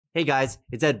Hey guys,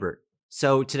 it's Edbert.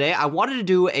 So today I wanted to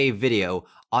do a video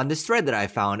on this thread that I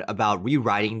found about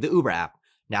rewriting the Uber app.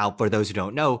 Now, for those who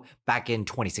don't know, back in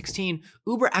 2016,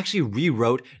 Uber actually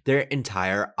rewrote their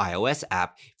entire iOS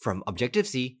app from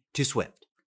Objective-C to Swift.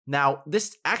 Now,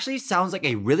 this actually sounds like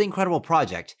a really incredible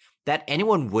project that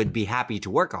anyone would be happy to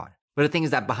work on. But the thing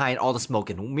is that behind all the smoke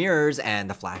and mirrors and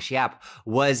the flashy app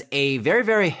was a very,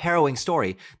 very harrowing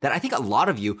story that I think a lot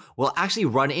of you will actually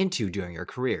run into during your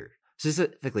career.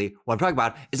 Specifically, what I'm talking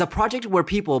about is a project where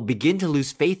people begin to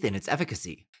lose faith in its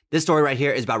efficacy. This story right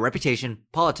here is about reputation,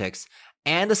 politics,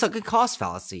 and the sunk cost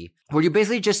fallacy, where you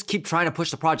basically just keep trying to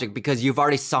push the project because you've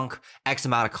already sunk X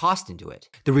amount of cost into it.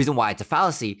 The reason why it's a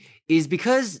fallacy is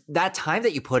because that time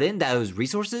that you put in, those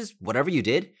resources, whatever you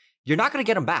did, you're not going to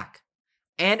get them back.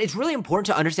 And it's really important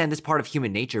to understand this part of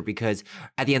human nature because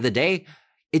at the end of the day,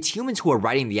 it's humans who are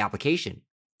writing the application,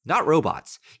 not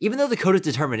robots. Even though the code is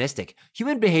deterministic,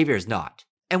 human behavior is not.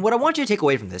 And what I want you to take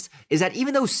away from this is that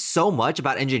even though so much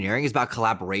about engineering is about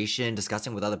collaboration,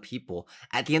 discussing with other people,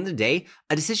 at the end of the day,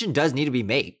 a decision does need to be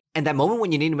made. And that moment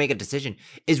when you need to make a decision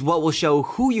is what will show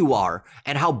who you are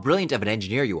and how brilliant of an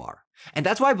engineer you are. And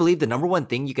that's why I believe the number one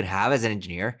thing you can have as an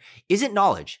engineer isn't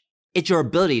knowledge, it's your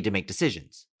ability to make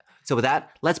decisions. So with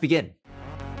that, let's begin.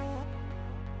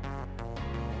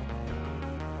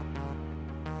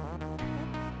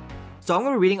 So I'm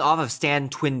going to be reading off of Stan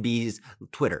Twinbee's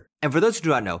Twitter. And for those who do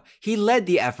not know, he led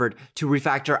the effort to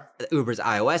refactor Uber's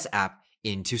iOS app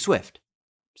into Swift.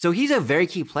 So he's a very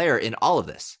key player in all of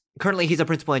this. Currently, he's a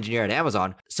principal engineer at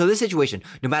Amazon. So this situation,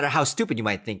 no matter how stupid you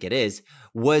might think it is,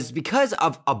 was because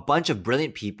of a bunch of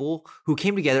brilliant people who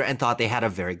came together and thought they had a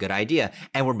very good idea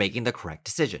and were making the correct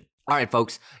decision. All right,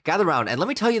 folks, gather around and let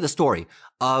me tell you the story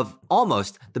of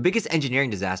almost the biggest engineering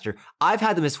disaster I've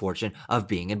had the misfortune of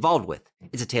being involved with.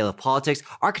 It's a tale of politics,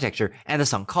 architecture, and the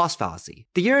sunk cost fallacy.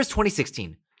 The year is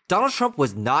 2016. Donald Trump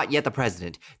was not yet the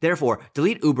president. Therefore,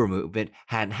 delete Uber movement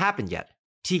hadn't happened yet.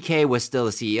 TK was still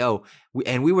the CEO,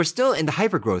 and we were still in the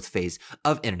hypergrowth phase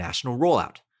of international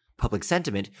rollout. Public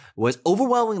sentiment was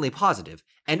overwhelmingly positive,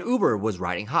 and Uber was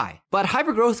riding high. But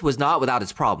hypergrowth was not without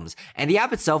its problems, and the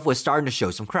app itself was starting to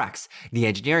show some cracks. The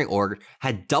engineering org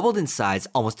had doubled in size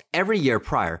almost every year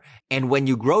prior, and when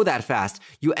you grow that fast,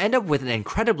 you end up with an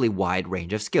incredibly wide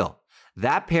range of skill.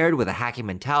 That paired with a hacking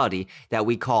mentality that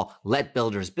we call let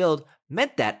builders build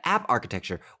meant that app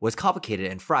architecture was complicated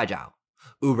and fragile.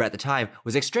 Uber at the time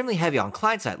was extremely heavy on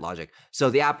client-side logic, so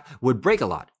the app would break a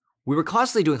lot. We were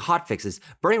constantly doing hotfixes,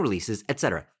 burning releases,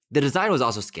 etc. The design was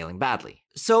also scaling badly.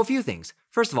 So a few things.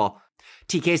 First of all,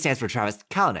 TK stands for Travis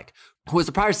Kalanick, who was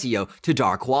the prior CEO to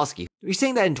Dara Kowalski. We're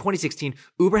saying that in 2016,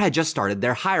 Uber had just started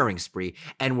their hiring spree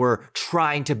and were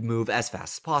trying to move as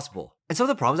fast as possible. And some of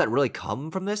the problems that really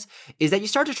come from this is that you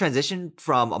start to transition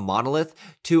from a monolith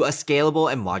to a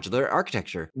scalable and modular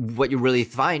architecture. What you really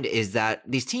find is that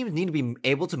these teams need to be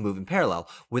able to move in parallel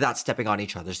without stepping on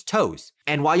each other's toes.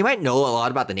 And while you might know a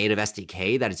lot about the native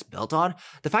SDK that it's built on,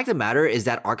 the fact of the matter is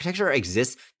that architecture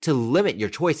exists to limit your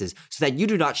choices so that you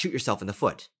do not shoot yourself in the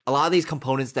foot. A lot of these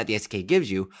components that the SDK gives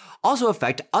you also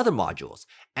affect other modules.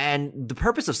 And the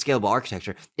purpose of scalable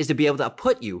architecture is to be able to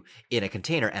put you in a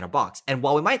container and a box. And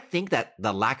while we might think that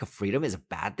the lack of freedom is a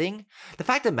bad thing, the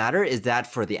fact of the matter is that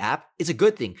for the app, it's a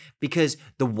good thing because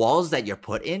the walls that you're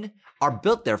put in are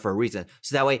built there for a reason.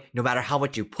 So that way, no matter how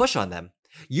much you push on them,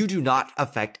 you do not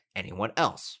affect anyone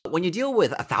else. When you deal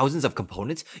with thousands of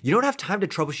components, you don't have time to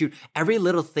troubleshoot every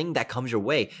little thing that comes your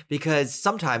way because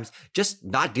sometimes just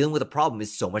not dealing with a problem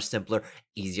is so much simpler,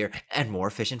 easier, and more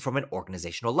efficient from an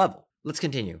organizational level. Let's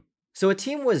continue. So a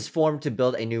team was formed to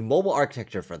build a new mobile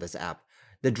architecture for this app.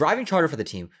 The driving charter for the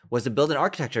team was to build an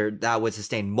architecture that would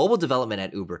sustain mobile development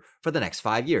at Uber for the next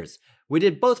 5 years. We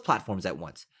did both platforms at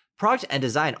once. Product and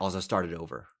design also started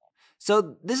over.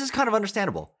 So this is kind of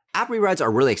understandable. App rewrites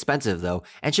are really expensive though,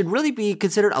 and should really be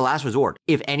considered a last resort.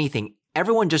 If anything,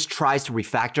 everyone just tries to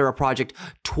refactor a project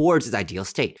towards its ideal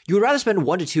state. You would rather spend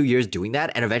 1 to 2 years doing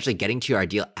that and eventually getting to your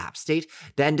ideal app state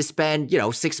than to spend,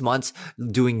 6 months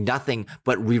doing nothing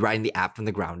but rewriting the app from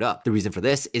the ground up. The reason for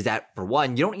this is that, for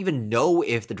one, you don't even know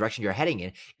if the direction you're heading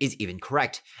in is even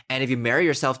correct. And if you marry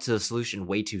yourself to the solution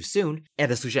way too soon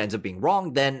and the solution ends up being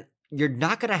wrong, then you're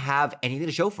not going to have anything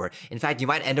to show for it. In fact, you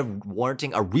might end up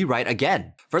warranting a rewrite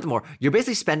again. Furthermore, you're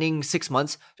basically spending 6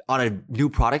 months on a new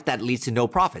product that leads to no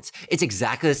profits. It's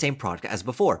exactly the same product as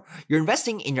before. You're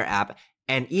investing in your app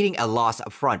and eating a loss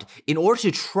up front in order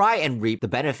to try and reap the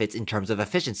benefits in terms of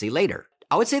efficiency later.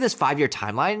 I would say this 5-year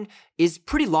timeline is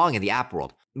pretty long in the app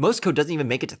world. Most code doesn't even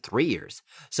make it to 3 years.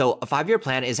 So a 5-year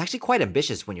plan is actually quite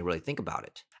ambitious when you really think about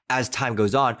it. As time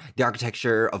goes on, the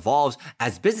architecture evolves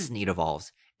as business need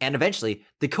evolves. And eventually,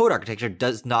 the code architecture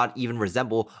does not even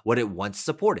resemble what it once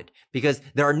supported because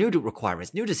there are new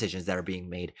requirements, new decisions that are being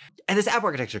made. And this app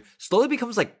architecture slowly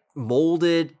becomes like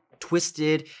molded,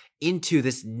 twisted into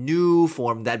this new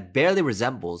form that barely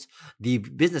resembles the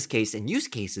business case and use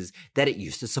cases that it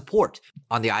used to support.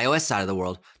 On the iOS side of the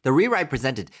world, the rewrite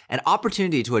presented an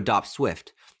opportunity to adopt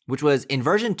Swift, which was in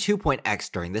version 2.x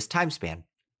during this time span.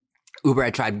 Uber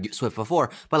had tried Swift before,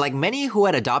 but like many who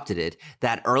had adopted it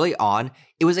that early on,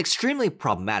 it was extremely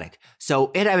problematic,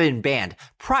 so it had been banned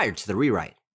prior to the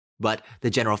rewrite. But the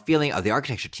general feeling of the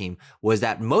architecture team was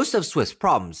that most of Swift's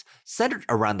problems centered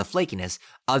around the flakiness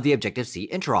of the Objective-C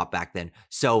interop back then,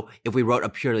 so if we wrote a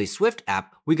purely Swift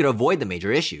app, we could avoid the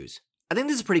major issues. I think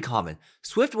this is pretty common.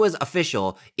 Swift was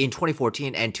official in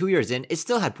 2014 and 2 years in, it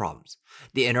still had problems.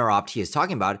 The interop he is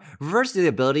talking about refers to the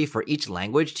ability for each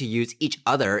language to use each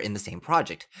other in the same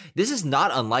project. This is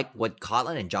not unlike what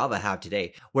Kotlin and Java have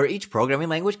today, where each programming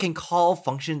language can call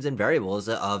functions and variables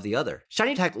of the other.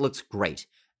 Shiny tech looks great,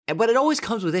 but it always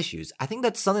comes with issues. I think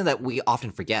that's something that we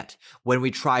often forget when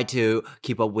we try to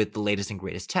keep up with the latest and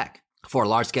greatest tech. For a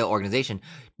large-scale organization,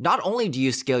 not only do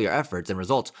you scale your efforts and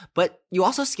results, but you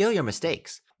also scale your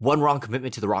mistakes. One wrong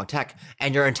commitment to the wrong tech,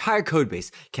 and your entire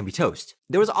codebase can be toast.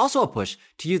 There was also a push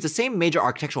to use the same major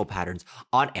architectural patterns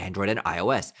on Android and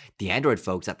iOS. The Android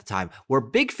folks at the time were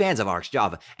big fans of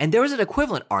ArcJava, and there was an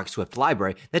equivalent ArcSwift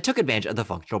library that took advantage of the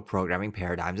functional programming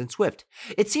paradigms in Swift.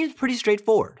 It seems pretty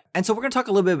straightforward. And so we're going to talk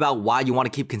a little bit about why you want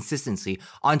to keep consistency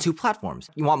on two platforms.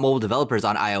 You want mobile developers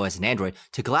on iOS and Android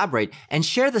to collaborate and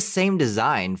share the same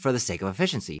design for the sake of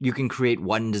efficiency. You can create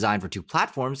one design for two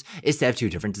platforms instead of two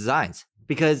different designs.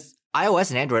 Because iOS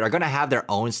and Android are going to have their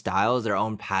own styles, their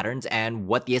own patterns, and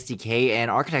what the SDK and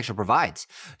architecture provides.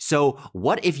 So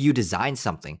what if you design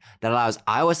something that allows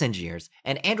iOS engineers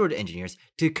and Android engineers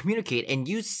to communicate and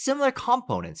use similar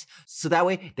components so that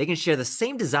way they can share the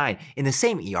same design in the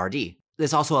same ERD?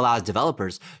 This also allows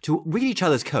developers to read each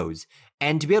other's codes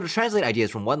and to be able to translate ideas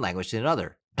from one language to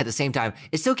another. At the same time,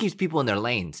 it still keeps people in their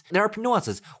lanes. There are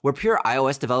nuances where pure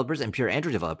iOS developers and pure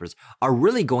Android developers are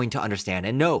really going to understand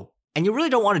and know. And you really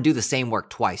don't want to do the same work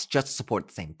twice just to support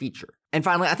the same feature. And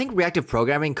finally, I think reactive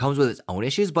programming comes with its own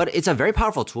issues, but it's a very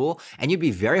powerful tool, and you'd be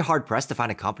very hard-pressed to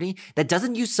find a company that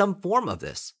doesn't use some form of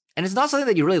this. And it's not something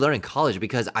that you really learn in college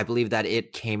because I believe that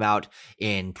it came out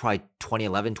in probably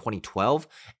 2011, 2012,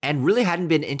 and really hadn't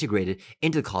been integrated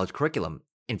into the college curriculum.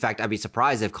 In fact, I'd be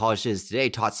surprised if colleges today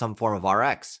taught some form of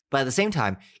RX. But at the same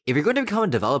time, if you're going to become a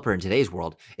developer in today's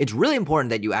world, it's really important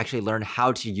that you actually learn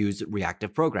how to use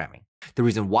reactive programming. The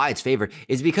reason why it's favored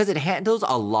is because it handles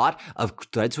a lot of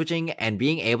thread switching and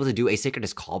being able to do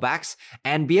asynchronous callbacks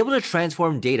and be able to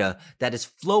transform data that is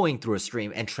flowing through a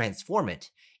stream and transform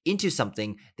it into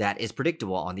something that is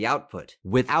predictable on the output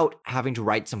without having to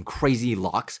write some crazy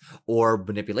locks or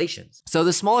manipulations. So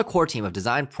the smaller core team of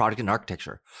design, product, and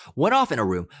architecture went off in a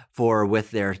room with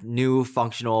their new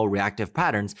functional reactive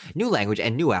patterns, new language,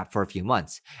 and new app for a few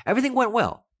months. Everything went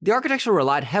well. The architecture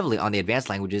relied heavily on the advanced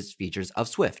languages features of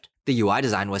Swift. The UI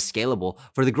design was scalable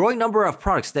for the growing number of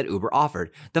products that Uber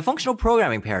offered. The functional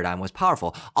programming paradigm was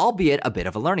powerful, albeit a bit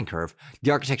of a learning curve.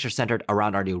 The architecture centered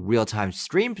around our new real-time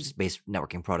stream-based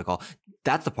networking protocol.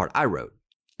 That's the part I wrote.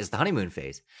 It's the honeymoon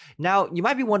phase. Now, you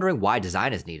might be wondering why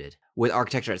design is needed. With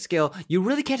architecture at scale, you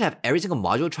really can't have every single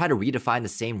module try to redefine the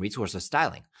same resource or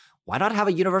styling. Why not have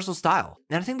a universal style?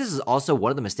 And I think this is also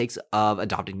one of the mistakes of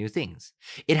adopting new things.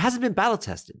 It hasn't been battle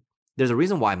tested. There's a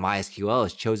reason why MySQL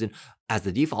is chosen as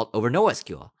the default over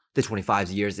NoSQL. The 25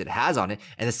 years it has on it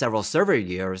and the several server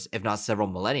years, if not several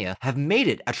millennia, have made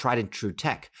it a tried and true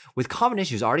tech, with common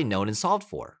issues already known and solved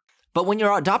for. But when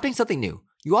you're adopting something new,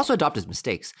 you also adopt its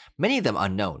mistakes, many of them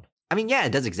unknown. I mean, yeah,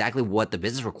 it does exactly what the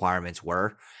business requirements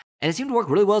were, and it seemed to work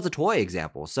really well as a toy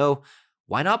example, so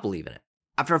why not believe in it?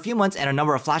 After a few months and a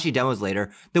number of flashy demos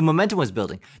later, the momentum was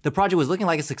building. The project was looking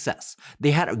like a success.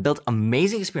 They had built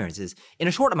amazing experiences in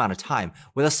a short amount of time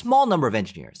with a small number of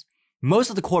engineers.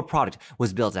 Most of the core product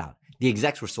was built out. The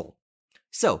execs were sold.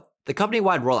 So, the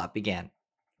company-wide rollout began.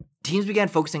 Teams began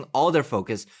focusing all their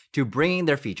focus to bringing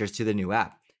their features to the new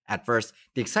app. At first,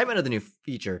 the excitement of the new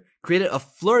feature created a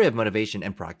flurry of motivation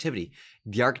and productivity.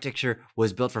 The architecture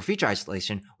was built for feature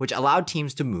isolation, which allowed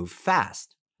teams to move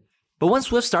fast. But once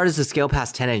Swift started to scale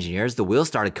past 10 engineers, the wheels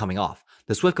started coming off.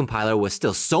 The Swift compiler was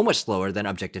still so much slower than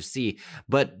Objective-C,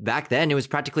 but back then it was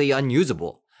practically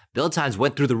unusable. Build times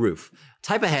went through the roof.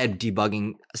 Type-ahead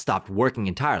debugging stopped working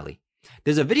entirely.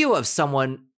 There's a video of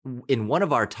someone in one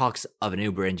of our talks of an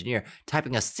Uber engineer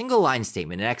typing a single line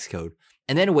statement in Xcode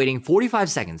and then waiting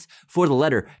 45 seconds for the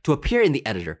letter to appear in the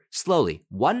editor, slowly,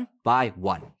 one by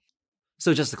one.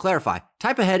 So just to clarify,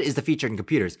 type ahead is the feature in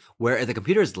computers where if the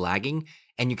computer is lagging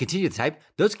and you continue to type,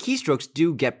 those keystrokes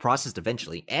do get processed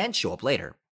eventually and show up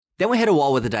later. Then we hit a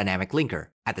wall with a dynamic linker.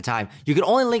 At the time, you could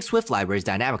only link Swift libraries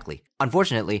dynamically.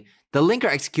 Unfortunately, the linker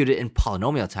executed in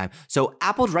polynomial time, so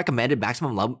Apple's recommended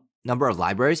maximum number of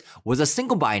libraries was a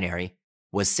single binary,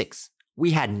 was 6.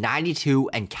 We had 92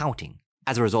 and counting.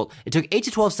 As a result, it took 8 to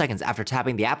 12 seconds after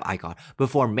tapping the app icon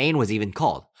before main was even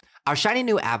called. Our shiny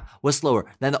new app was slower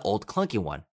than the old clunky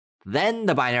one. Then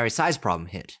the binary size problem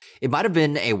hit. It might have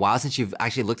been a while since you've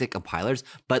actually looked at compilers,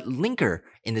 but linker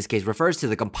in this case refers to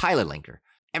the compiler linker.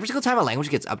 Every single time a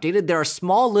language gets updated, there are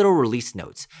small little release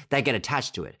notes that get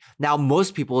attached to it. Now,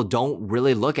 most people don't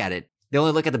really look at it. They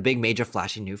only look at the big major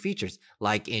flashy new features,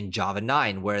 like in Java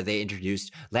 9, where they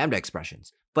introduced Lambda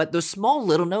expressions. But those small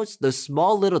little notes, those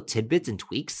small little tidbits and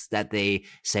tweaks that they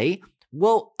say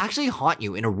will actually haunt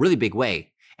you in a really big way.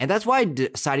 And that's why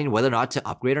deciding whether or not to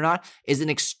upgrade or not is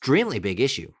an extremely big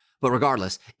issue. But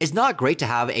regardless, it's not great to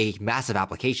have a massive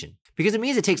application because it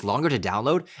means it takes longer to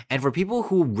download, and for people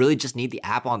who really just need the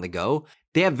app on the go,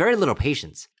 they have very little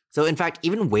patience. So in fact,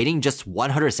 even waiting just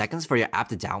 100 seconds for your app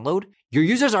to download, your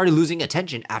users are already losing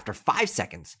attention after 5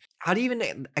 seconds. How do you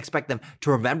even expect them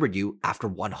to remember you after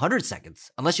 100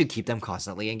 seconds, unless you keep them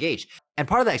constantly engaged? And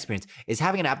part of that experience is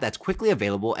having an app that's quickly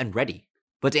available and ready.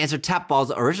 But to answer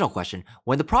Tapball's original question,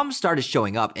 when the problem started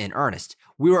showing up in earnest,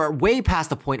 we were way past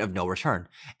the point of no return,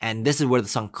 and this is where the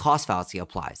sunk cost fallacy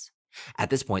applies. At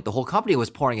this point, the whole company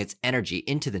was pouring its energy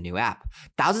into the new app.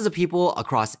 Thousands of people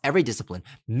across every discipline,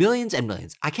 millions and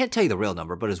millions, I can't tell you the real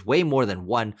number, but it's way more than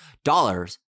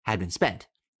 $1 had been spent.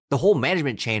 The whole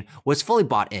management chain was fully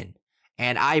bought in,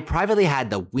 and I privately had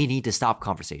the "we need to stop"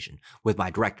 conversation with my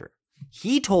director.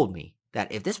 He told me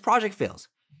that if this project fails,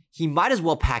 he might as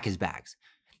well pack his bags.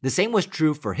 The same was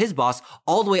true for his boss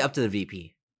all the way up to the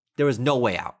VP. There was no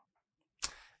way out.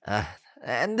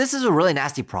 And this is a really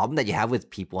nasty problem that you have with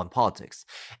people in politics.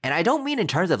 And I don't mean in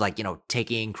terms of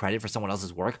taking credit for someone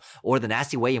else's work or the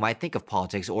nasty way you might think of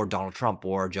politics or Donald Trump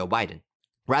or Joe Biden.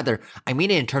 Rather, I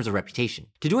mean it in terms of reputation.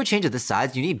 To do a change of this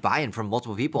size, you need buy-in from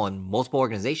multiple people and multiple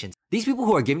organizations. These people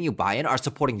who are giving you buy-in are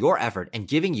supporting your effort and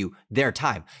giving you their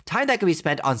time that can be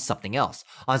spent on something else,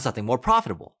 on something more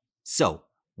profitable. So,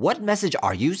 what message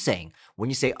are you saying when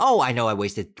you say, "Oh, I know I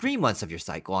wasted 3 months of your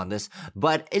cycle on this,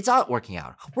 but it's not working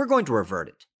out. We're going to revert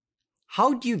it"?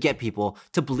 How do you get people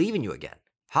to believe in you again?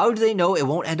 How do they know it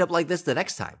won't end up like this the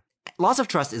next time? Loss of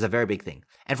trust is a very big thing.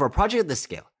 And for a project of this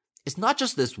scale, it's not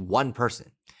just this one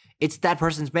person. It's that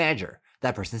person's manager,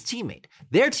 that person's teammate,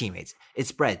 their teammates. It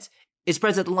spreads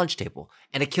at the lunch table,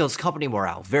 and it kills company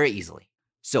morale very easily.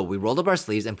 So we rolled up our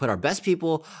sleeves and put our best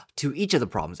people to each of the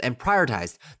problems and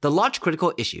prioritized the launch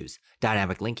critical issues,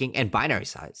 dynamic linking and binary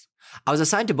size. I was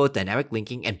assigned to both dynamic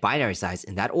linking and binary size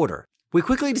in that order. We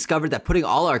quickly discovered that putting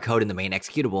all our code in the main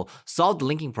executable solved the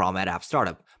linking problem at app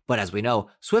startup. But as we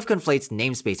know, Swift conflates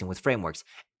namespacing with frameworks.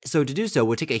 So to do so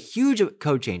would take a huge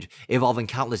code change involving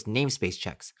countless namespace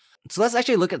checks. So let's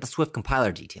actually look at the Swift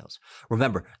compiler details.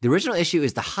 Remember, the original issue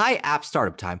is the high app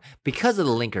startup time because of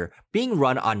the linker being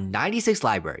run on 96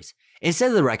 libraries instead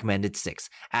of the recommended 6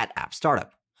 at app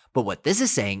startup. But what this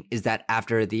is saying is that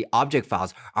after the object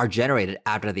files are generated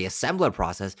after the assembler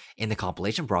process in the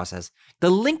compilation process,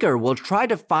 the linker will try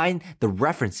to find the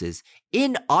references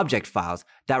in object files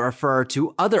that refer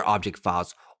to other object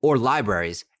files or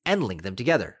libraries and link them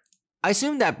together. I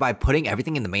assume that by putting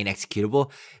everything in the main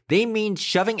executable, they mean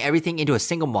shoving everything into a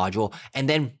single module and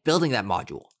then building that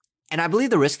module. And I believe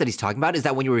the risk that he's talking about is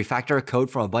that when you refactor code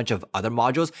from a bunch of other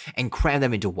modules and cram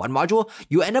them into one module,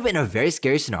 you end up in a very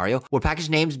scary scenario where package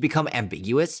names become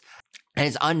ambiguous and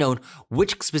it's unknown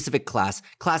which specific class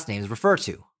names refer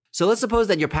to. So let's suppose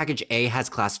that your package A has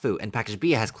class foo and package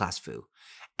B has class foo,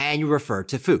 and you refer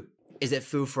to foo. Is it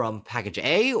foo from package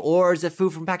A or is it foo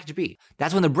from package B?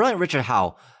 That's when the brilliant Richard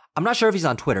Howe, I'm not sure if he's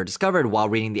on Twitter, discovered while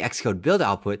reading the Xcode build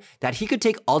output that he could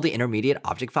take all the intermediate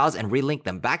object files and relink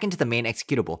them back into the main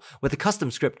executable with a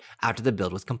custom script after the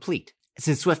build was complete.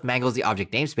 Since Swift mangles the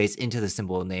object namespace into the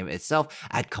symbol name itself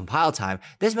at compile time,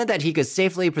 this meant that he could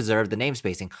safely preserve the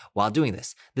namespacing while doing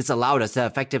this. This allowed us to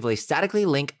effectively statically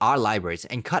link our libraries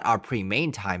and cut our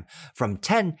pre-main time from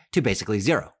 10 to basically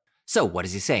 0. So what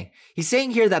is he saying? He's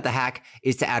saying here that the hack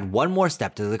is to add one more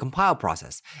step to the compile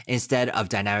process. Instead of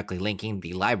dynamically linking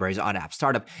the libraries on app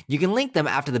startup, you can link them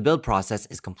after the build process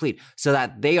is complete so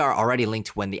that they are already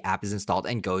linked when the app is installed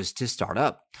and goes to start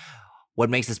up. What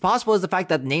makes this possible is the fact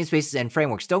that namespaces and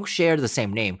frameworks don't share the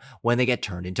same name when they get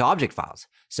turned into object files.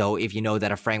 So if you know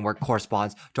that a framework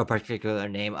corresponds to a particular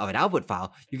name of an output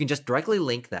file, you can just directly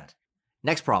link that.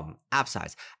 Next problem, app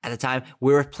size. At the time,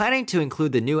 we were planning to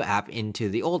include the new app into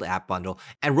the old app bundle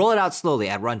and roll it out slowly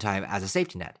at runtime as a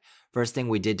safety net. First thing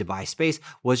we did to buy space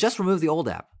was just remove the old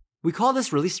app. We call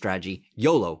this release strategy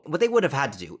YOLO. What they would have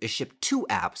had to do is ship 2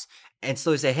 apps and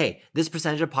slowly say, hey, this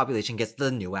percentage of the population gets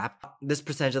the new app, this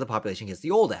percentage of the population gets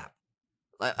the old app.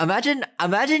 Imagine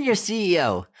your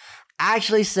CEO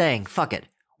actually saying, fuck it,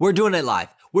 we're doing it live.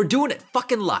 We're doing it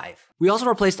fucking live. We also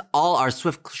replaced all our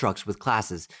Swift structs with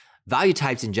classes. Value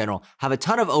types in general have a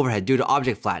ton of overhead due to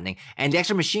object flattening and the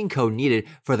extra machine code needed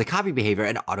for the copy behavior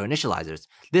and auto initializers.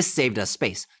 This saved us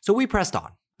space, so we pressed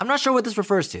on. I'm not sure what this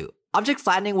refers to. Object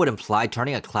flattening would imply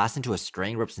turning a class into a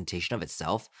string representation of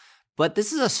itself, but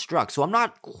this is a struct, so I'm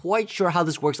not quite sure how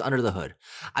this works under the hood.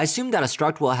 I assume that a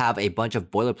struct will have a bunch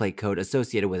of boilerplate code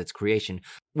associated with its creation,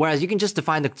 whereas you can just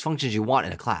define the functions you want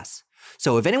in a class.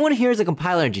 So if anyone here is a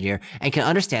compiler engineer and can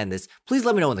understand this, please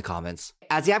let me know in the comments.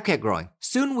 As the app kept growing,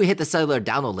 soon we hit the cellular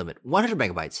download limit, 100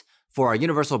 megabytes, for our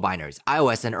universal binaries,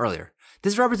 iOS and earlier.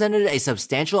 This represented a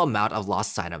substantial amount of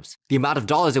lost signups. The amount of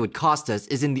dollars it would cost us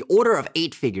is in the order of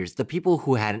 8 figures, the people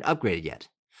who hadn't upgraded yet.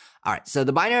 Alright, so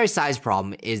the binary size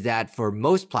problem is that for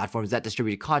most platforms that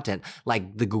distribute content,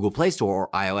 like the Google Play Store or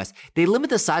iOS, they limit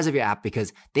the size of your app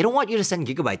because they don't want you to send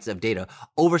gigabytes of data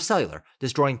over cellular,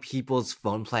 destroying people's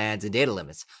phone plans and data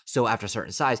limits. So after a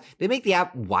certain size, they make the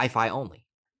app Wi-Fi only.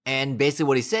 And basically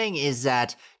what he's saying is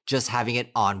that just having it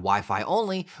on Wi-Fi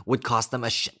only would cost them a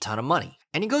shit ton of money.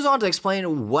 And he goes on to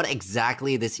explain what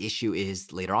exactly this issue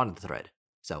is later on in the thread.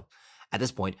 So, at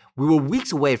this point, we were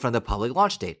weeks away from the public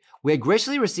launch date. We had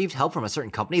graciously received help from a certain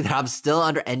company that I'm still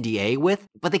under NDA with,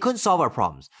 but they couldn't solve our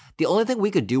problems. The only thing we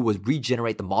could do was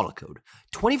regenerate the model code,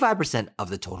 25% of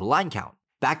the total line count,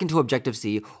 back into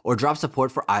Objective-C or drop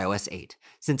support for iOS 8.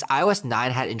 Since iOS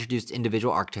 9 had introduced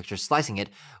individual architecture, slicing it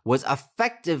was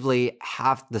effectively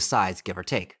half the size, give or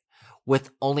take.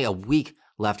 With only a week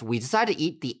left, we decided to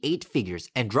eat the 8 figures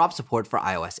and drop support for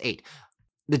iOS 8.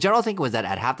 The general thinking was that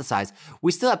at half the size,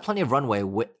 we still had plenty of runway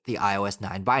with the iOS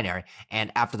 9 binary,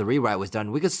 and after the rewrite was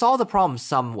done, we could solve the problem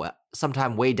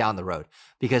sometime way down the road,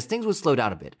 because things would slow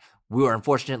down a bit. We were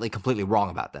unfortunately completely wrong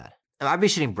about that. I'd be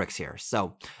shooting bricks here,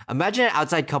 so imagine an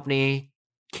outside company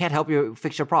can't help you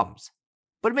fix your problems.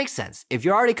 But it makes sense. If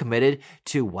you're already committed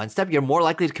to one step, you're more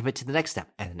likely to commit to the next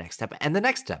step, and the next step, and the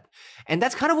next step. And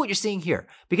that's kind of what you're seeing here.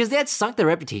 Because they had sunk their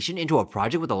reputation into a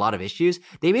project with a lot of issues,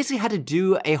 they basically had to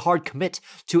do a hard commit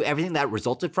to everything that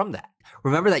resulted from that.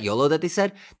 Remember that YOLO that they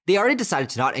said? They already decided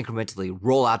to not incrementally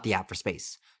roll out the app for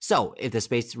space. So, if the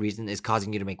space reason is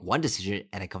causing you to make one decision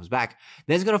and it comes back,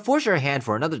 then it's going to force your hand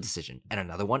for another decision, and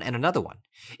another one, and another one.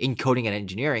 In coding and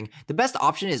engineering, the best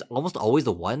option is almost always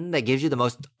the one that gives you the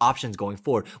most options going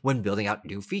forward when building out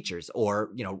new features or,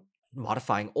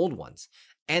 modifying old ones.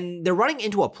 And they're running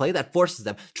into a play that forces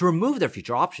them to remove their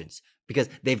future options because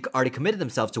they've already committed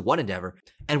themselves to one endeavor,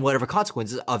 and whatever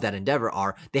consequences of that endeavor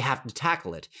are, they have to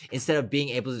tackle it instead of being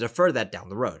able to defer that down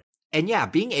the road. And yeah,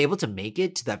 being able to make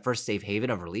it to that first safe haven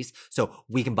of release so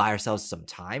we can buy ourselves some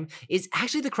time is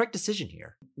actually the correct decision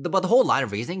here. But the whole line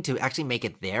of reasoning to actually make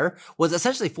it there was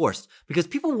essentially forced because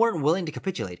people weren't willing to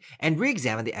capitulate and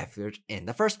re-examine the effort in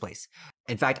the first place.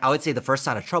 In fact, I would say the first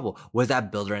sign of trouble was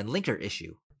that builder and linker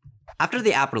issue. After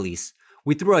the app release,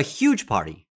 we threw a huge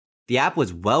party. The app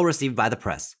was well received by the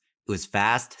press. It was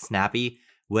fast, snappy,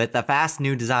 with a fast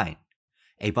new design.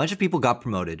 A bunch of people got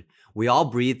promoted. We all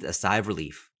breathed a sigh of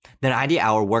relief. The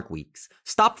 90-hour work weeks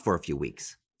stopped for a few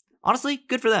weeks. Honestly,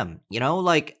 good for them.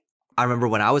 I remember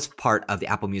when I was part of the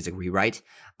Apple Music rewrite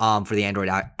for the Android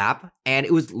app, and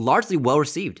it was largely well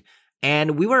received.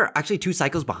 And we were actually 2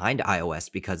 cycles behind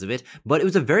iOS because of it, but it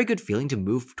was a very good feeling to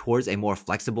move towards a more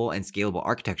flexible and scalable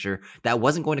architecture that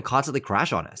wasn't going to constantly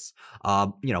crash on us.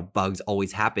 Bugs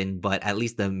always happen, but at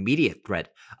least the immediate threat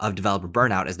of developer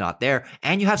burnout is not there,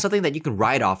 and you have something that you can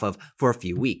ride off of for a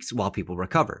few weeks while people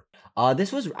recover.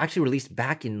 This was actually released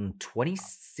back in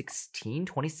 2016,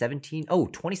 2017. Oh,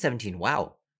 2017.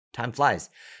 Wow. Time flies.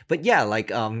 But yeah,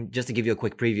 just to give you a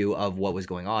quick preview of what was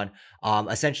going on,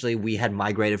 essentially we had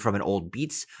migrated from an old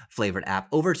Beats flavored app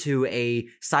over to a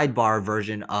sidebar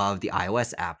version of the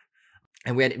iOS app.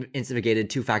 And we had instigated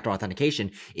 2-factor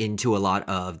authentication into a lot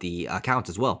of the accounts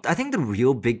as well. I think the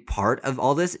real big part of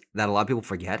all this that a lot of people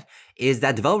forget is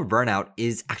that developer burnout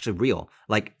is actually real.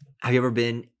 Have you ever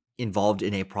been involved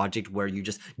in a project where you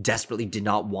just desperately did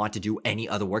not want to do any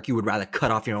other work? You would rather cut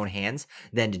off your own hands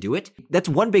than to do it. That's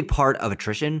one big part of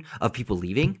attrition of people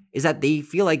leaving, is that they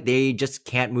feel like they just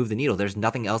can't move the needle. There's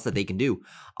nothing else that they can do.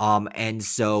 And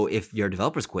so if your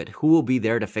developers quit, who will be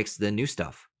there to fix the new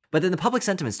stuff? But then the public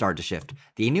sentiment started to shift.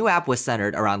 The new app was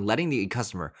centered around letting the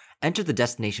customer enter the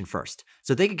destination first,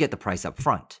 so they could get the price up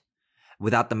front.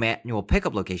 Without the manual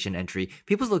pickup location entry,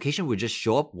 people's location would just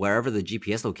show up wherever the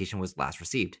GPS location was last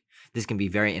received. This can be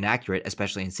very inaccurate,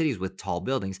 especially in cities with tall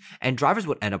buildings, and drivers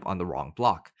would end up on the wrong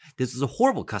block. This was a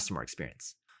horrible customer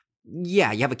experience.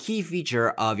 Yeah, you have a key feature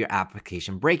of your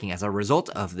application breaking as a result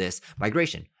of this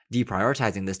migration.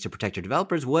 Deprioritizing this to protect your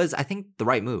developers was, I think, the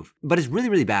right move. But it's really,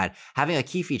 really bad having a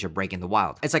key feature break in the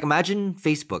wild. It's like, imagine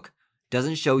Facebook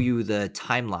doesn't show you the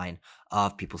timeline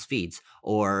of people's feeds,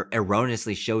 or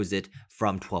erroneously shows it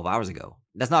from 12 hours ago.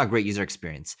 That's not a great user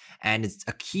experience, and it's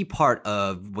a key part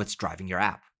of what's driving your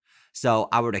app. So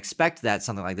I would expect that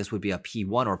something like this would be a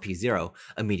P1 or P0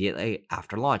 immediately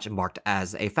after launch, and marked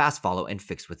as a fast follow and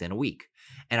fixed within a week.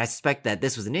 And I suspect that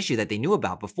this was an issue that they knew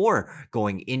about before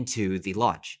going into the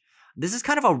launch. This is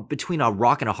kind of between a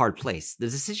rock and a hard place. The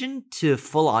decision to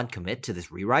full-on commit to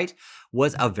this rewrite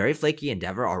was a very flaky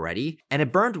endeavor already, and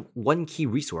it burned one key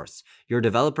resource, your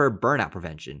developer burnout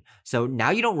prevention. So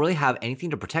now you don't really have anything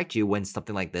to protect you when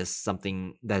something like this,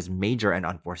 something that is major and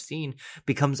unforeseen,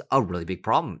 becomes a really big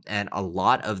problem. And a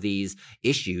lot of these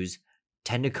issues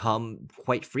tend to come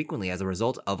quite frequently as a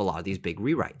result of a lot of these big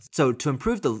rewrites. So to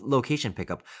improve the location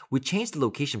pickup, we changed the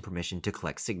location permission to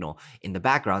collect signal in the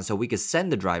background so we could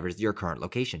send the drivers your current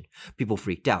location. People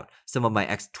freaked out. Some of my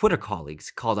ex-Twitter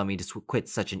colleagues called on me to quit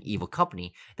such an evil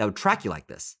company that would track you like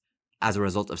this. As a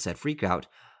result of said freakout,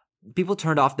 people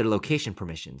turned off their location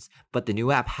permissions, but the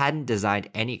new app hadn't designed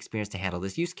any experience to handle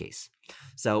this use case.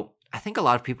 So I think a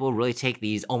lot of people really take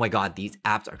these, oh my god, these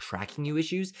apps are tracking you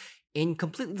issues in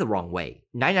completely the wrong way.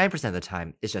 99% of the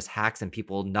time, it's just hacks and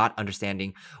people not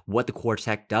understanding what the core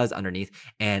tech does underneath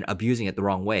and abusing it the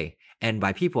wrong way. And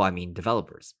by people, I mean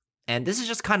developers. And this is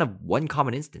just kind of one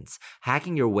common instance,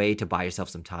 hacking your way to buy yourself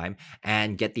some time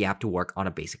and get the app to work on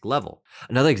a basic level.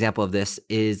 Another example of this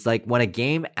is like when a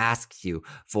game asks you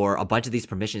for a bunch of these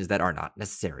permissions that are not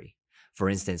necessary. For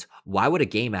instance, why would a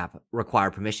game app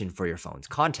require permission for your phone's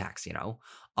contacts,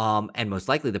 and most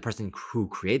likely the person who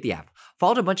created the app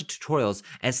followed a bunch of tutorials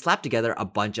and slapped together a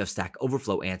bunch of Stack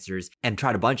Overflow answers and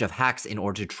tried a bunch of hacks in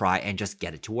order to try and just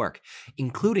get it to work,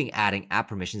 including adding app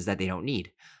permissions that they don't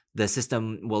need. The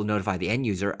system will notify the end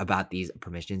user about these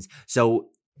permissions, so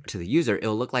to the user,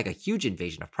 it'll look like a huge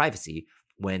invasion of privacy,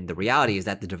 when the reality is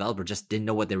that the developer just didn't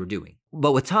know what they were doing.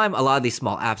 But with time, a lot of these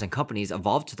small apps and companies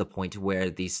evolved to the point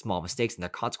where these small mistakes and their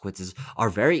consequences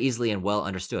are very easily and well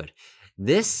understood.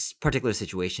 This particular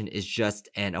situation is just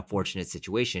an unfortunate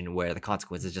situation where the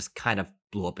consequences just kind of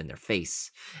blew up in their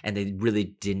face, and they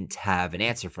really didn't have an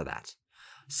answer for that.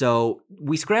 So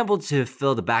we scrambled to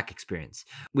fill the back experience.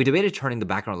 We debated turning the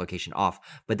background location off,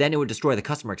 but then it would destroy the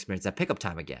customer experience at pickup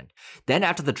time again. Then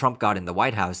after the Trump got in the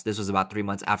White House, this was about 3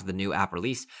 months after the new app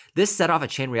release, this set off a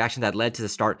chain reaction that led to the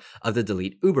start of the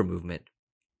Delete Uber movement.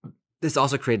 This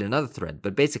also created another thread,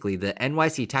 but basically the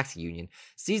NYC taxi union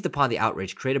seized upon the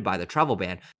outrage created by the travel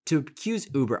ban to accuse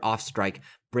Uber off strike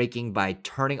breaking by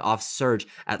turning off surge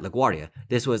at LaGuardia.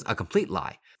 This was a complete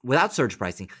lie. Without surge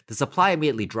pricing, the supply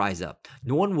immediately dries up.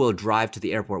 No one will drive to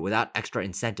the airport without extra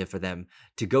incentive for them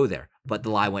to go there, but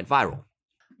the lie went viral.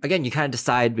 Again, you kind of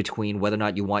decide between whether or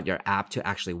not you want your app to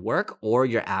actually work or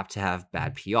your app to have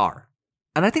bad PR.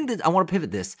 And I think that I want to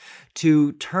pivot this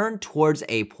to turn towards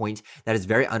a point that is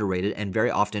very underrated and very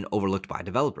often overlooked by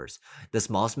developers. The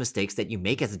smallest mistakes that you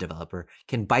make as a developer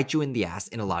can bite you in the ass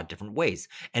in a lot of different ways.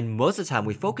 And most of the time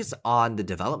we focus on the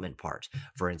development part.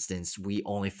 For instance, we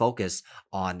only focus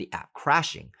on the app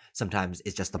crashing. Sometimes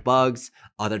it's just the bugs.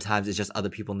 Other times it's just other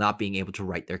people not being able to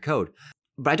write their code.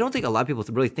 But I don't think a lot of people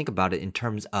really think about it in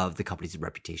terms of the company's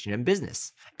reputation and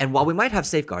business. And while we might have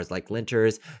safeguards like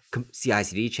linters,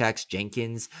 CI/CD checks,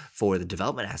 Jenkins for the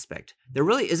development aspect, there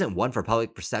really isn't one for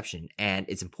public perception. And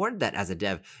it's important that as a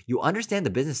dev, you understand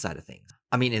the business side of things.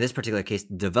 I mean, in this particular case,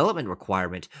 the development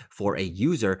requirement for a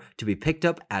user to be picked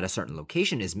up at a certain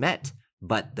location is met.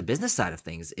 But the business side of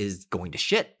things is going to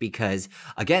shit because,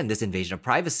 again, this invasion of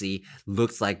privacy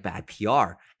looks like bad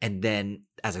PR. And then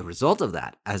as a result of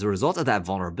that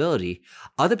vulnerability,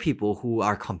 other people who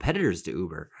are competitors to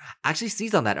Uber actually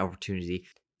seize on that opportunity.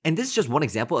 And this is just one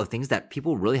example of things that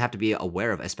people really have to be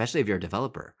aware of, especially if you're a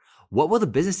developer. What will the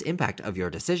business impact of your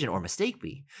decision or mistake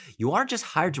be? You aren't just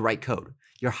hired to write code.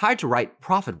 You're hired to write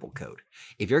profitable code.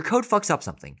 If your code fucks up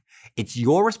something, it's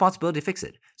your responsibility to fix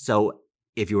it. So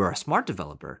if you were a smart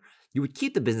developer, you would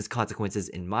keep the business consequences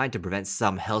in mind to prevent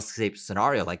some hellscape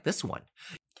scenario like this one.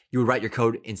 You would write your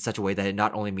code in such a way that it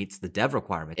not only meets the dev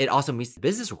requirements, it also meets the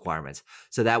business requirements,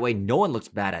 so that way no one looks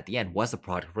bad at the end once the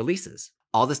product releases.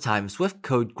 All this time, Swift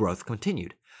code growth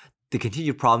continued. The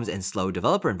continued problems and slow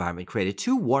developer environment created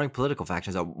two warring political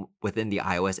factions within the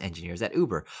iOS engineers at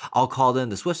Uber. I'll call them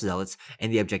the Swift Zealots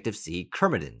and the Objective-C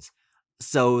Kermidans.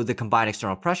 So the combined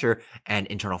external pressure and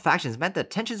internal factions meant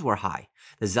that tensions were high.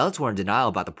 The Zealots were in denial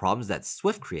about the problems that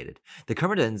Swift created. The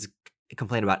Kermidans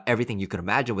complained about everything you could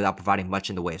imagine without providing much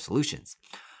in the way of solutions.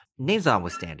 Names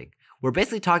notwithstanding, we're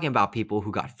basically talking about people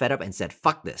who got fed up and said,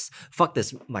 fuck this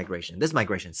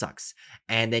migration sucks.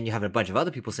 And then you have a bunch of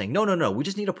other people saying, no, we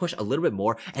just need to push a little bit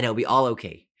more and it'll be all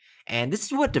okay. And this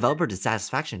is what developer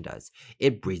dissatisfaction does.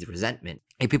 It breeds resentment.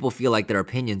 If people feel like their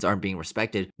opinions aren't being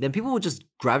respected, then people will just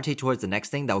gravitate towards the next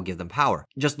thing that will give them power,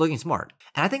 just looking smart.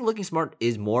 And I think looking smart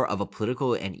is more of a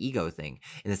political and ego thing,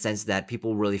 in the sense that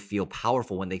people really feel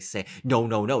powerful when they say,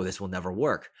 no, this will never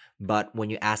work. But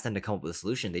when you ask them to come up with a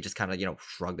solution, they just kind of,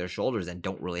 shrug their shoulders and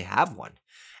don't really have one.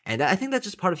 And I think that's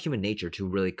just part of human nature to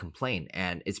really complain.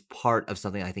 And it's part of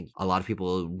something I think a lot of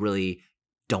people really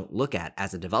don't look at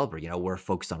as a developer. We're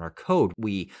focused on our code.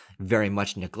 We very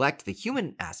much neglect the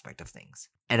human aspect of things.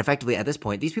 And effectively at this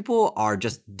point, these people are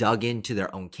just dug into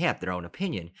their own camp, their own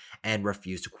opinion, and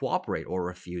refuse to cooperate or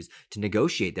refuse to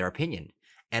negotiate their opinion.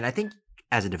 And I think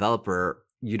as a developer,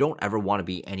 you don't ever want to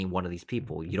be any one of these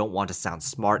people. You don't want to sound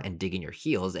smart and dig in your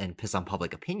heels and piss on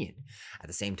public opinion. At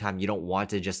the same time, you don't want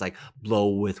to just blow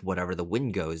with whatever the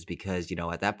wind goes, because,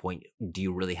 at that point, do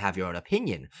you really have your own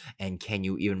opinion? And can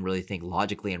you even really think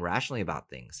logically and rationally about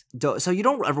things? So you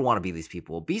don't ever want to be these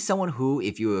people. Be someone who,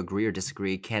 if you agree or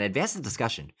disagree, can advance the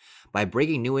discussion by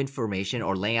breaking new information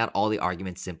or laying out all the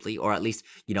arguments simply, or at least,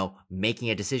 making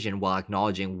a decision while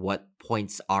acknowledging what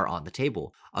points are on the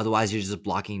table. Otherwise, you're just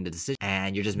blocking the decision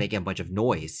and you're just making a bunch of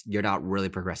noise. You're not really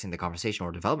progressing the conversation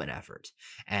or development effort.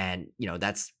 And,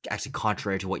 that's actually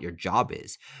contrary to what your job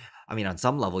is. I mean, on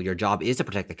some level, your job is to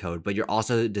protect the code, but you're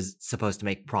also supposed to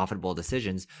make profitable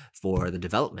decisions for the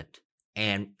development.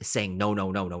 And saying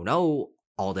no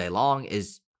all day long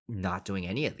is not doing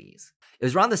any of these. It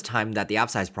was around this time that the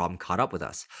app size problem caught up with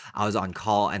us. I was on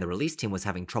call and the release team was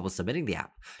having trouble submitting the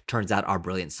app. Turns out our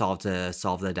brilliant solve to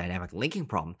solve the dynamic linking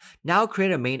problem now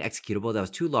created a main executable that was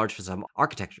too large for some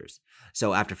architectures.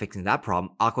 So after fixing that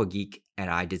problem, AquaGeek and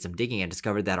I did some digging and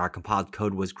discovered that our compiled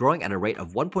code was growing at a rate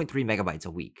of 1.3 megabytes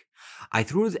a week. I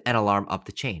threw an alarm up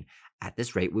the chain. At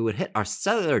this rate, we would hit our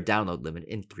cellular download limit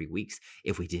in 3 weeks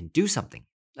if we didn't do something.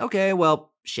 Okay,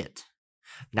 well, shit.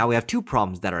 Now we have two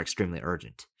problems that are extremely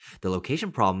urgent. The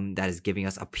location problem that is giving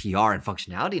us a PR and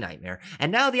functionality nightmare,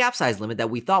 and now the app size limit that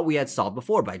we thought we had solved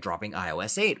before by dropping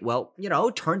iOS 8. Well,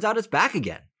 turns out it's back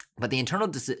again. But the internal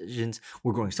decisions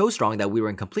were growing so strong that we were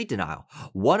in complete denial.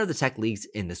 One of the tech leagues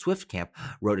in the Swift camp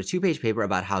wrote a 2-page paper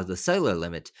about how the cellular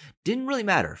limit didn't really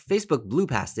matter. Facebook blew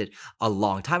past it a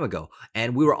long time ago,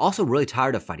 and we were also really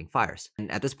tired of fighting fires. And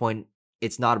at this point,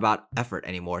 it's not about effort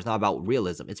anymore. It's not about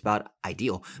realism. It's about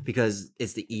ideal, because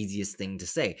it's the easiest thing to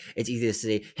say. It's easy to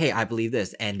say, hey, I believe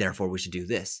this, and therefore we should do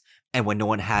this. And when no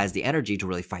one has the energy to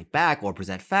really fight back or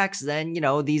present facts, then,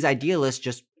 these idealists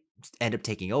just end up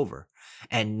taking over.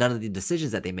 And none of the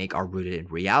decisions that they make are rooted in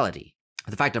reality.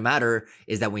 The fact of the matter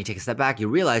is that when you take a step back, you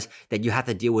realize that you have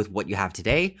to deal with what you have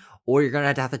today, or you're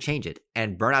going to have to change it.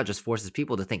 And burnout just forces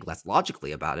people to think less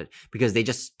logically about it, because they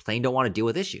just plain don't want to deal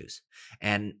with issues.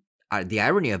 And the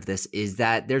irony of this is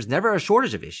that there's never a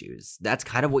shortage of issues. That's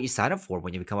kind of what you sign up for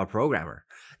when you become a programmer,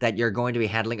 that you're going to be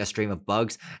handling a stream of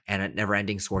bugs and a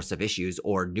never-ending source of issues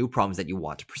or new problems that you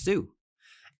want to pursue.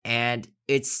 And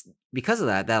it's because of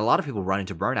that a lot of people run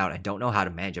into burnout and don't know how to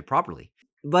manage it properly.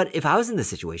 But if I was in this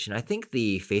situation, I think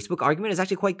the Facebook argument is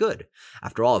actually quite good.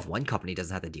 After all, if one company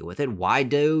doesn't have to deal with it, why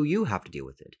do you have to deal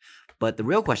with it? But the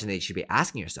real question that you should be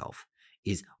asking yourself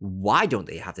is, why don't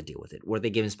they have to deal with it? Were they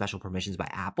given special permissions by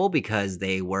Apple because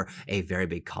they were a very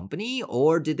big company?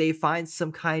 Or did they find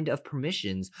some kind of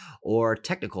permissions or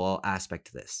technical aspect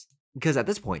to this? Because at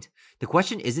this point, the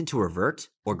question isn't to revert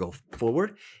or go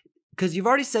forward, because you've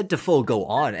already said to full go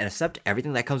on and accept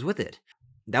everything that comes with it.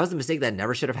 That was a mistake that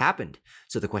never should have happened.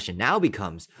 So the question now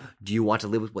becomes, do you want to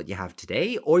live with what you have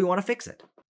today, or you want to fix it?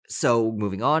 So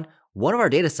moving on, one of our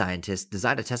data scientists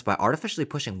designed a test by artificially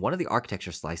pushing one of the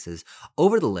architecture slices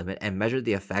over the limit and measured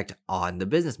the effect on the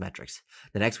business metrics.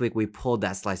 The next week, we pulled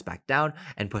that slice back down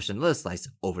and pushed another slice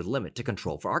over the limit to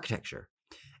control for architecture.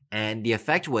 And the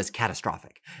effect was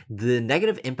catastrophic. The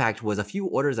negative impact was a few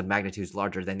orders of magnitudes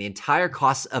larger than the entire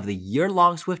cost of the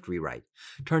year-long Swift rewrite.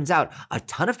 Turns out, a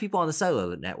ton of people on the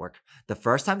cellular network, the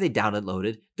first time they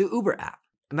downloaded the Uber app.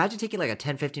 Imagine taking like a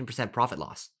 10-15% profit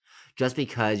loss just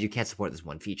because you can't support this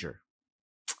one feature.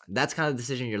 That's kind of the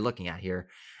decision you're looking at here.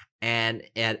 And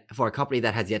for a company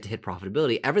that has yet to hit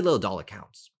profitability, every little dollar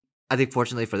counts. I think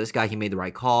fortunately for this guy, he made the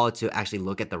right call to actually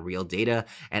look at the real data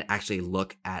and actually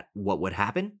look at what would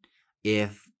happen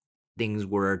if things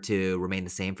were to remain the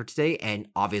same for today. And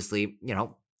obviously,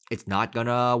 it's not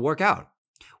gonna work out.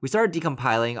 We started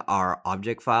decompiling our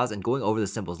object files and going over the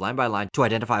symbols line by line to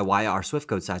identify why our Swift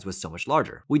code size was so much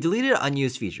larger. We deleted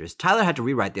unused features. Tyler had to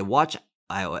rewrite the Watch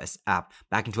iOS app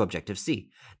back into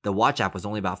Objective-C. The Watch app was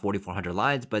only about 4,400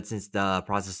 lines, but since the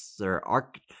processor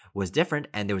arc was different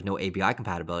and there was no API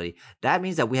compatibility, that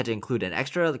means that we had to include an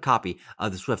extra copy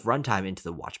of the Swift runtime into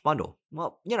the Watch bundle.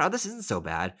 Well, this isn't so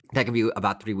bad. That can be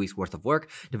about 3 weeks worth of work,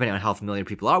 depending on how familiar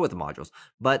people are with the modules.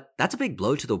 But that's a big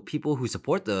blow to the people who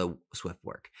support the Swift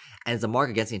work, and it's a mark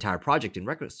against the entire project in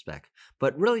retrospect.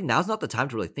 But really, now's not the time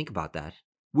to really think about that.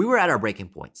 We were at our breaking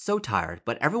point, so tired,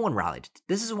 but everyone rallied.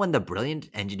 This is when the brilliant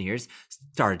engineers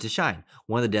started to shine.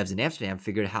 One of the devs in Amsterdam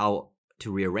figured how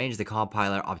to rearrange the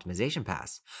compiler optimization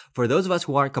pass. For those of us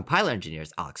who aren't compiler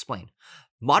engineers, I'll explain.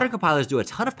 Modern compilers do a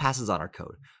ton of passes on our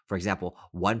code. For example,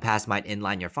 one pass might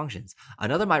inline your functions.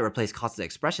 Another might replace constant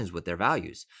expressions with their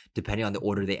values. Depending on the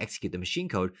order they execute the machine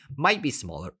code, might be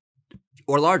smaller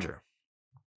or larger.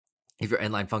 If your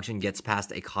inline function gets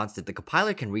past a constant, the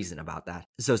compiler can reason about that.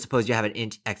 So suppose you have an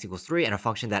int x equals 3 and a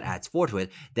function that adds 4 to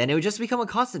it, then it would just become a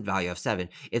constant value of 7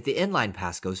 if the inline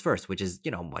pass goes first, which is,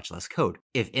 much less code.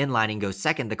 If inlining goes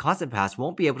second, the constant pass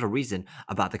won't be able to reason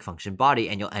about the function body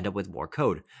and you'll end up with more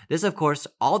code. This, of course,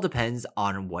 all depends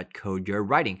on what code you're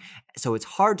writing, so it's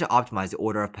hard to optimize the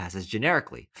order of passes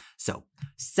generically. So,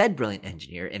 said brilliant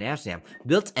engineer in Amsterdam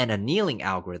built an annealing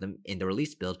algorithm in the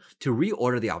release build to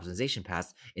reorder the optimization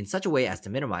pass in such a way as to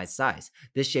minimize size.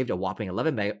 This shaved a whopping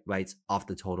 11 megabytes off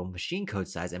the total machine code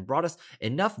size and brought us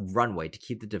enough runway to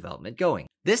keep the development going.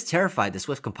 This terrified the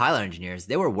Swift compiler engineers.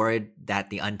 They were worried that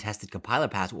the untested compiler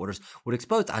pass orders would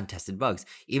expose untested bugs.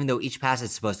 Even though each pass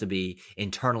is supposed to be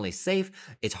internally safe,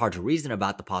 it's hard to reason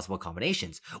about the possible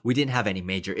combinations. We didn't have any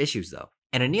major issues though.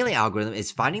 An annealing algorithm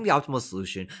is finding the optimal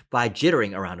solution by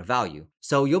jittering around a value.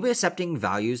 So you'll be accepting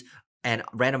values and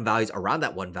random values around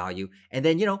that one value, and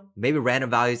then, maybe random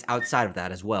values outside of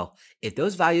that as well. If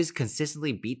those values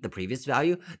consistently beat the previous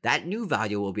value, that new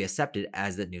value will be accepted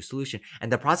as the new solution,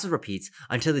 and the process repeats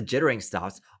until the jittering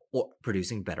stops or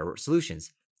producing better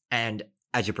solutions. And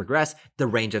as you progress, the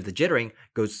range of the jittering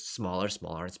goes smaller,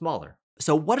 smaller, and smaller.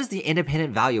 So what is the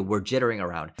independent value we're jittering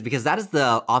around? Because that is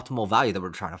the optimal value that we're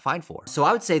trying to find for. So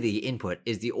I would say the input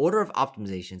is the order of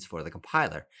optimizations for the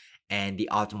compiler, and the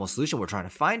optimal solution we're trying to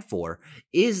find for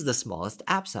is the smallest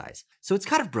app size. So it's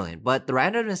kind of brilliant, but the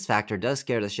randomness factor does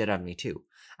scare the shit out of me too.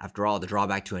 After all, the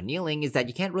drawback to annealing is that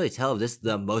you can't really tell if this is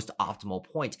the most optimal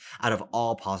point out of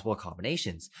all possible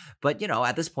combinations. But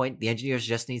at this point, the engineers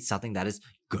just need something that is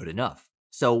good enough.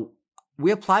 So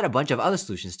we applied a bunch of other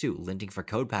solutions too, linting for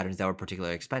code patterns that were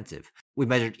particularly expensive. We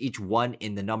measured each one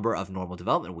in the number of normal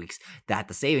development weeks that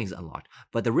the savings unlocked,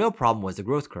 but the real problem was the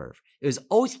growth curve. It was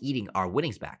always eating our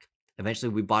winnings back.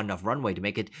 Eventually, we bought enough runway to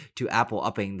make it to Apple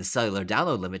upping the cellular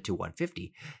download limit to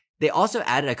 150. They also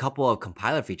added a couple of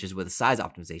compiler features with size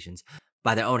optimizations.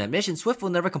 By their own admission, Swift will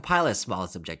never compile as small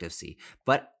as Objective-C,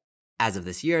 but as of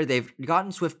this year, they've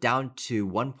gotten Swift down to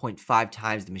 1.5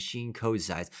 times the machine code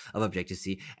size of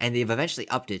Objective-C, and they've eventually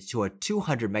upped it to a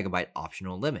 200 megabyte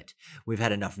optional limit. We've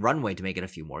had enough runway to make it a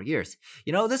few more years.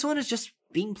 This one is just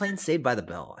being plain saved by the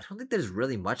bell. I don't think there's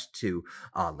really much to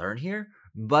learn here,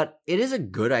 but it is a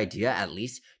good idea, at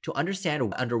least, to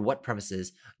understand under what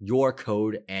premises your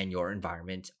code and your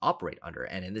environment operate under.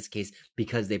 And in this case,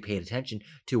 because they paid attention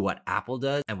to what Apple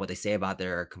does and what they say about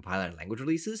their compiler and language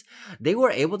releases, they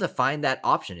were able to find that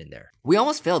option in there. We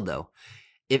almost failed though.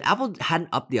 If Apple hadn't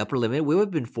upped the upper limit, we would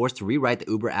have been forced to rewrite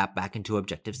the Uber app back into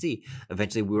Objective-C.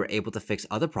 Eventually, we were able to fix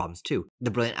other problems too.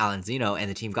 The brilliant Alan Zeno and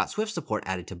the team got Swift support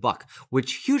added to Buck,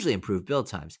 which hugely improved build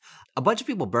times. A bunch of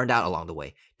people burned out along the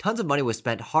way. Tons of money was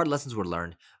spent, hard lessons were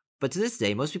learned. But to this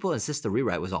day, most people insist the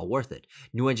rewrite was all worth it.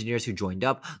 New engineers who joined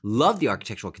up loved the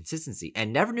architectural consistency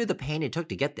and never knew the pain it took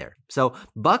to get there. So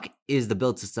Buck is the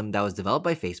build system that was developed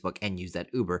by Facebook and used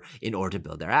at Uber in order to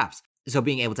build their apps. So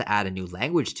being able to add a new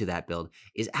language to that build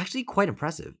is actually quite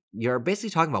impressive. You're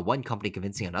basically talking about one company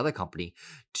convincing another company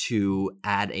to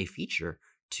add a feature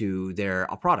to their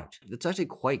product. That's actually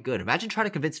quite good. Imagine trying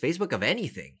to convince Facebook of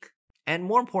anything. And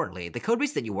more importantly, the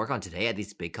codebase that you work on today at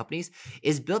these big companies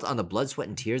is built on the blood, sweat,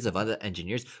 and tears of other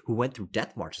engineers who went through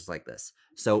death marches like this.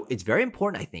 So it's very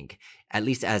important, I think, at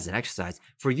least as an exercise,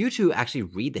 for you to actually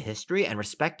read the history and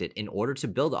respect it in order to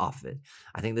build off of it.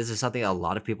 I think this is something a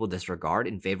lot of people disregard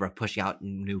in favor of pushing out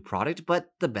new product,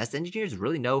 but the best engineers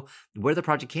really know where the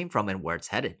project came from and where it's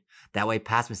headed. That way,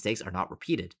 past mistakes are not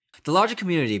repeated. The larger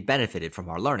community benefited from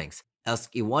our learnings.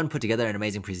 LSE1 put together an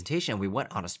amazing presentation, and we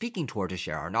went on a speaking tour to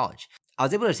share our knowledge. I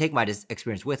was able to take my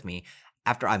experience with me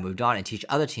after I moved on and teach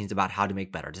other teams about how to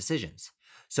make better decisions.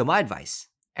 So my advice: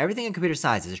 everything in computer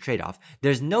science is a trade-off.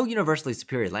 There's no universally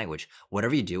superior language.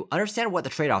 Whatever you do, understand what the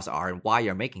trade-offs are and why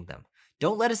you're making them.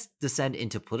 Don't let us descend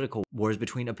into political wars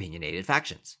between opinionated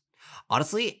factions.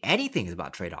 Honestly, anything is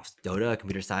about trade-offs. Dota,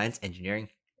 computer science, engineering,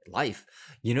 life.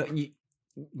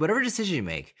 Whatever decision you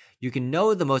make, you can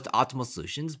know the most optimal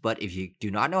solutions, but if you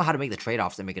do not know how to make the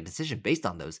trade-offs and make a decision based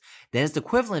on those, then it's the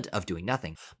equivalent of doing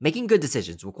nothing. Making good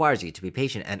decisions requires you to be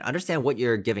patient and understand what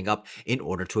you're giving up in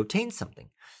order to obtain something.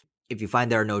 If you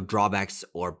find there are no drawbacks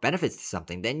or benefits to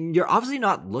something, then you're obviously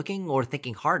not looking or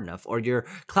thinking hard enough, or you're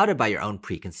clouded by your own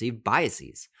preconceived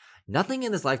biases. Nothing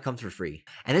in this life comes for free,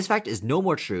 and this fact is no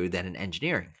more true than in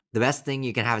engineering. The best thing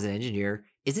you can have as an engineer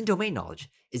isn't domain knowledge,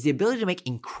 is the ability to make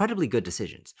incredibly good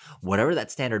decisions, whatever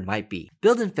that standard might be.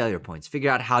 Build in failure points,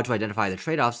 figure out how to identify the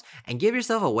trade-offs, and give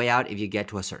yourself a way out if you get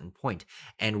to a certain point,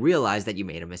 and realize that you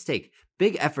made a mistake.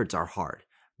 Big efforts are hard,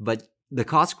 but the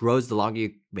cost grows the longer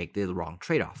you make the wrong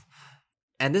trade-off.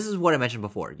 And this is what I mentioned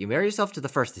before. You marry yourself to the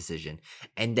first decision,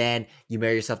 and then you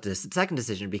marry yourself to the second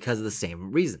decision because of the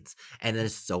same reasons, and then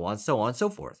so on, so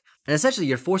forth. And essentially,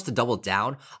 you're forced to double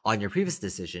down on your previous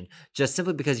decision just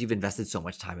simply because you've invested so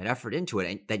much time and effort into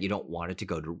it and that you don't want it to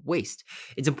go to waste.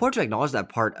 It's important to acknowledge that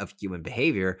part of human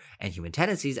behavior and human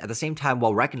tendencies at the same time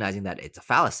while recognizing that it's a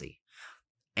fallacy.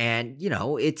 And,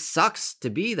 it sucks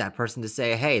to be that person to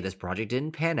say, hey, this project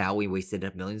didn't pan out. We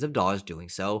wasted millions of dollars doing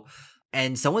so.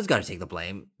 And someone's got to take the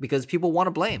blame because people want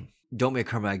to blame. Don't be a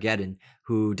Carmageddon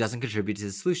who doesn't contribute to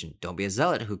the solution. Don't be a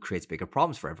zealot who creates bigger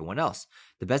problems for everyone else.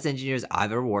 The best engineers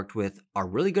I've ever worked with are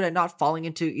really good at not falling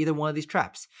into either one of these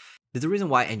traps. There's a reason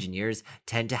why engineers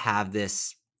tend to have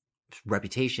this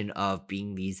reputation of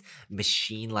being these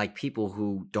machine-like people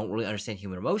who don't really understand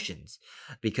human emotions,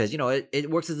 because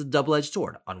it works as a double-edged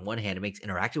sword. On one hand, it makes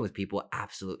interacting with people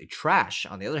absolutely trash.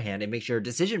 On the other hand, it makes your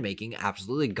decision-making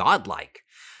absolutely godlike.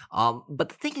 But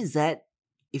the thing is that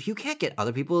if you can't get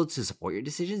other people to support your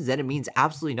decisions, then it means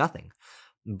absolutely nothing.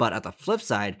 But at the flip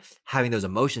side, having those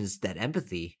emotions, that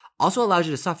empathy, also allows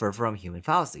you to suffer from human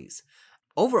fallacies.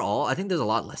 Overall, I think there's a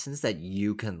lot of lessons that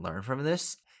you can learn from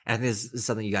this. And I think this is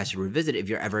something you guys should revisit if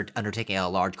you're ever undertaking a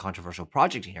large controversial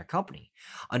project in your company.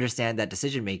 Understand that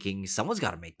decision making, someone's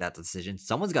got to make that decision.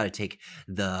 Someone's got to take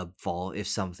the fall if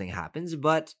something happens,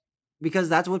 but because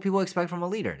that's what people expect from a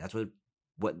leader. That's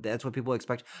what people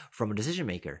expect from a decision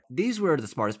maker. These were the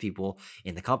smartest people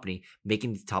in the company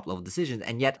making these top level decisions,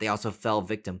 and yet they also fell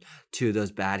victim to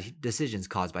those bad decisions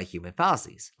caused by human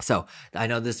fallacies. So I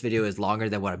know this video is longer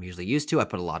than what I'm usually used to. I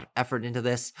put a lot of effort into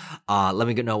this. Let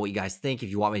me know what you guys think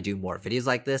if you want me to do more videos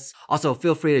like this. Also,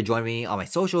 feel free to join me on my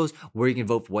socials where you can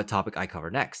vote for what topic I cover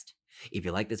next. If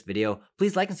you like this video,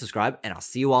 please like and subscribe, and I'll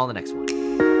see you all in the next one.